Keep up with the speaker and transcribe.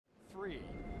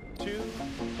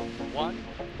Sun,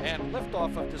 and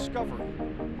liftoff of Discovery,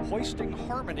 hoisting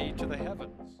harmony to the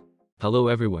heavens. Hello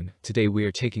everyone, today we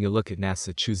are taking a look at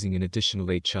NASA choosing an additional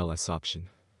HLS option.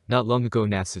 Not long ago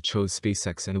NASA chose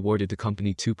SpaceX and awarded the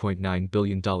company $2.9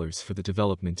 billion for the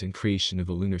development and creation of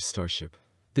a lunar Starship.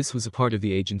 This was a part of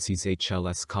the agency's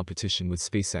HLS competition with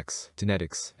SpaceX,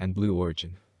 Dynetics, and Blue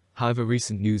Origin. However,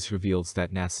 recent news reveals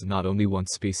that NASA not only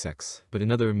wants SpaceX, but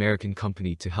another American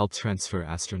company to help transfer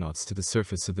astronauts to the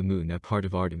surface of the moon as part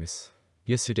of Artemis.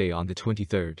 Yesterday on the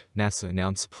 23rd, NASA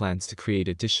announced plans to create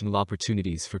additional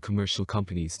opportunities for commercial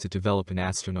companies to develop an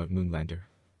astronaut moonlander.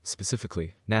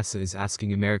 Specifically, NASA is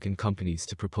asking American companies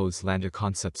to propose lander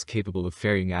concepts capable of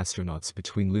ferrying astronauts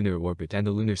between lunar orbit and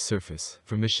the lunar surface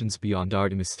for missions beyond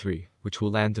Artemis III, which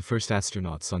will land the first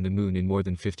astronauts on the moon in more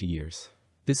than 50 years.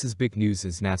 This is big news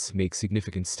as NASA makes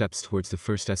significant steps towards the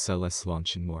first SLS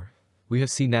launch and more. We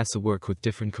have seen NASA work with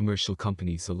different commercial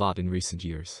companies a lot in recent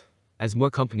years. As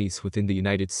more companies within the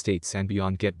United States and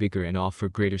beyond get bigger and offer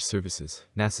greater services,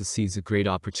 NASA sees a great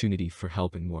opportunity for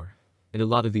help and more. In a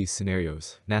lot of these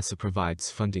scenarios, NASA provides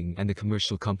funding and the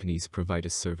commercial companies provide a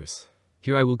service.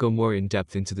 Here I will go more in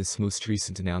depth into this most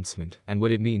recent announcement and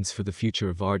what it means for the future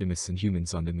of Artemis and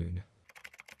humans on the moon.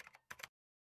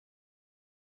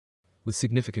 With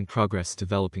significant progress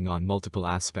developing on multiple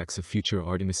aspects of future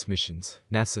Artemis missions,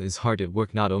 NASA is hard at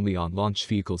work not only on launch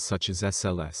vehicles such as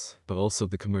SLS, but also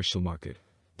the commercial market.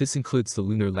 This includes the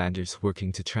lunar landers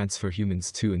working to transfer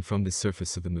humans to and from the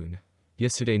surface of the moon.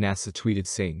 Yesterday NASA tweeted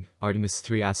saying, Artemis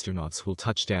III astronauts will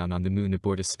touch down on the moon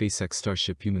aboard a SpaceX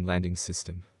Starship human landing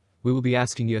system. We will be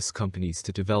asking US companies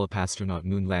to develop astronaut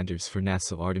moon landers for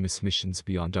NASA Artemis missions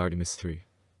beyond Artemis III.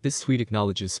 This tweet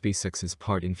acknowledges SpaceX's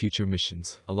part in future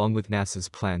missions, along with NASA's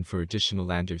plan for additional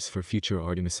landers for future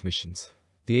Artemis missions.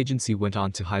 The agency went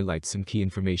on to highlight some key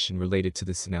information related to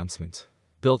this announcement.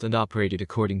 Built and operated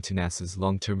according to NASA's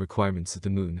long-term requirements of the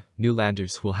moon, new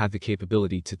landers will have the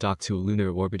capability to dock to a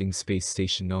lunar orbiting space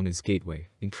station known as Gateway,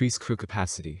 increase crew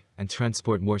capacity, and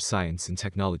transport more science and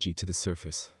technology to the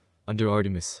surface. Under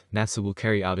Artemis, NASA will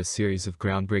carry out a series of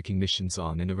groundbreaking missions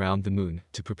on and around the moon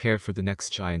to prepare for the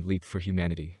next giant leap for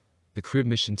humanity. The crewed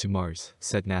mission to Mars,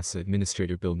 said NASA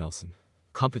Administrator Bill Nelson.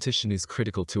 Competition is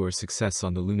critical to our success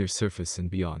on the lunar surface and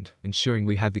beyond, ensuring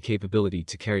we have the capability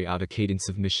to carry out a cadence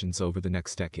of missions over the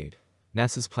next decade.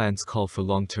 NASA's plans call for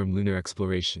long-term lunar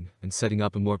exploration and setting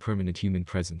up a more permanent human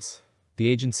presence. The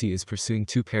agency is pursuing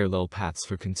two parallel paths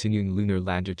for continuing lunar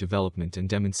lander development and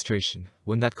demonstration,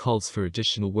 one that calls for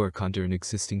additional work under an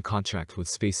existing contract with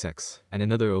SpaceX, and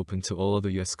another open to all other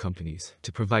US companies,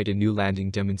 to provide a new landing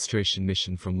demonstration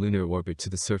mission from lunar orbit to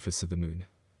the surface of the moon.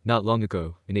 Not long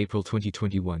ago, in April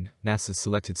 2021, NASA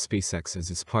selected SpaceX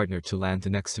as its partner to land the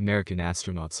next American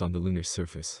astronauts on the lunar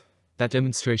surface. That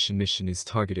demonstration mission is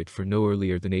targeted for no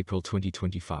earlier than April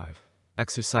 2025.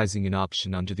 Exercising an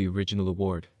option under the original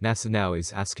award, NASA now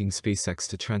is asking SpaceX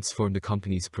to transform the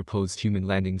company's proposed human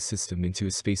landing system into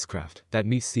a spacecraft that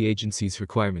meets the agency's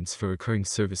requirements for recurring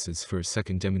services for a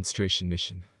second demonstration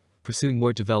mission. Pursuing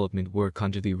more development work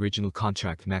under the original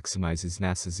contract maximizes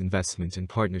NASA's investment and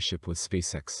partnership with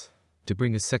SpaceX. To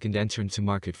bring a second entrant to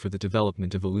market for the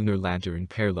development of a lunar lander in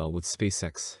parallel with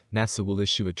SpaceX, NASA will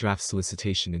issue a draft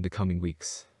solicitation in the coming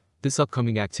weeks. This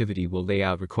upcoming activity will lay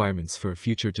out requirements for a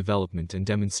future development and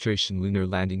demonstration lunar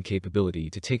landing capability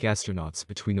to take astronauts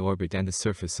between orbit and the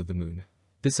surface of the moon.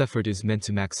 This effort is meant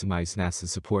to maximize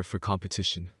NASA's support for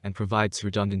competition and provides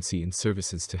redundancy in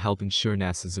services to help ensure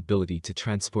NASA's ability to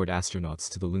transport astronauts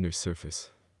to the lunar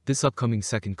surface. This upcoming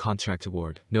second contract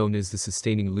award, known as the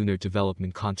Sustaining Lunar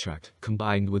Development Contract,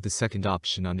 combined with the second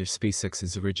option under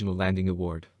SpaceX's original landing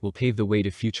award, will pave the way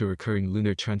to future recurring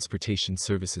lunar transportation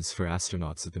services for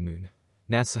astronauts at the moon.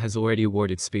 NASA has already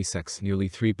awarded SpaceX nearly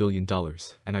 $3 billion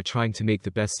and are trying to make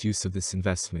the best use of this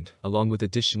investment, along with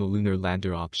additional lunar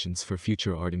lander options for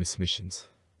future Artemis missions.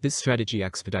 This strategy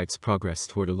expedites progress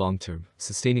toward a long-term,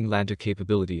 sustaining lander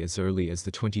capability as early as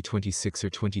the 2026 or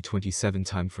 2027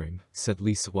 timeframe, said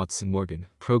Lisa Watson-Morgan,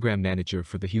 program manager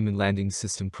for the Human Landing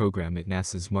System program at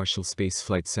NASA's Marshall Space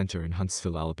Flight Center in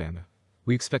Huntsville, Alabama.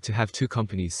 We expect to have two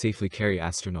companies safely carry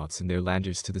astronauts and their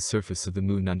landers to the surface of the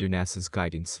moon under NASA's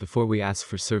guidance before we ask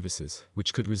for services,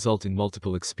 which could result in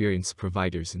multiple experienced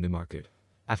providers in the market.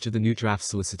 After the new draft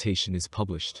solicitation is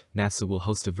published, NASA will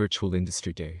host a virtual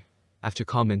industry day. After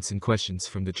comments and questions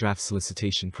from the draft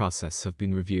solicitation process have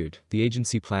been reviewed, the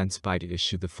agency plans to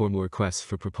issue the formal request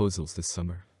for proposals this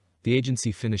summer. The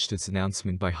agency finished its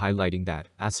announcement by highlighting that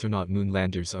astronaut moon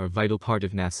landers are a vital part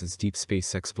of NASA's deep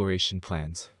space exploration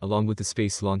plans, along with the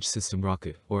Space Launch System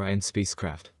rocket, or IN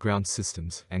spacecraft, ground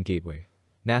systems, and Gateway.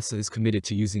 NASA is committed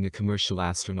to using a commercial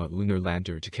astronaut lunar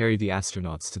lander to carry the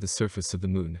astronauts to the surface of the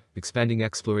moon, expanding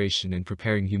exploration and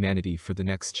preparing humanity for the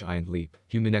next giant leap,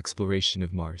 human exploration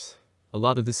of Mars. A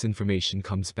lot of this information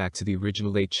comes back to the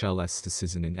original HLS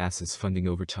decision and NASA's funding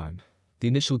over time. The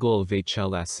initial goal of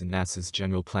HLS and NASA's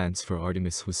general plans for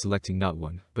Artemis was selecting not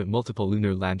one, but multiple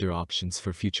lunar lander options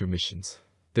for future missions.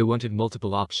 They wanted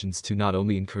multiple options to not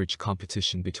only encourage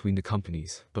competition between the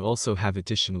companies, but also have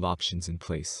additional options in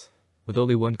place. With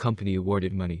only one company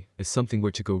awarded money, if something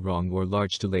were to go wrong or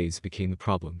large delays became a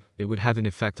problem, it would have an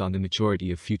effect on the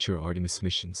majority of future Artemis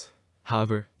missions.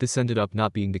 However, this ended up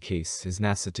not being the case as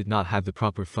NASA did not have the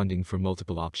proper funding for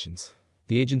multiple options.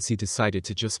 The agency decided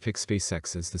to just pick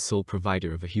SpaceX as the sole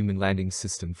provider of a human landing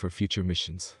system for future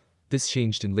missions. This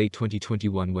changed in late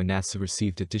 2021 when NASA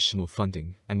received additional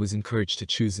funding and was encouraged to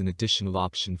choose an additional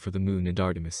option for the Moon and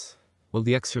Artemis. While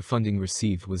the extra funding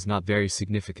received was not very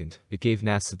significant, it gave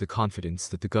NASA the confidence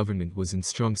that the government was in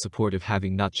strong support of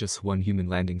having not just one human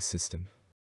landing system.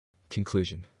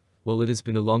 Conclusion. While it has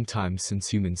been a long time since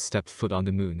humans stepped foot on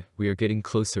the Moon, we are getting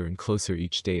closer and closer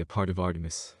each day a part of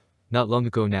Artemis. Not long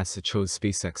ago NASA chose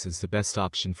SpaceX as the best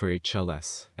option for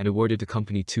HLS and awarded the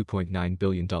company $2.9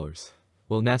 billion.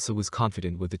 While NASA was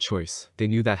confident with the choice, they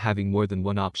knew that having more than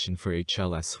one option for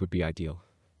HLS would be ideal.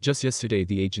 Just yesterday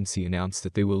the agency announced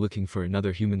that they were looking for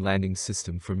another human landing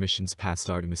system for missions past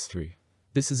Artemis III.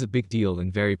 This is a big deal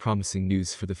and very promising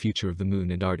news for the future of the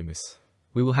Moon and Artemis.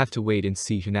 We will have to wait and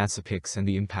see who NASA picks and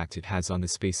the impact it has on the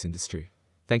space industry.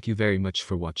 Thank you very much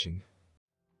for watching.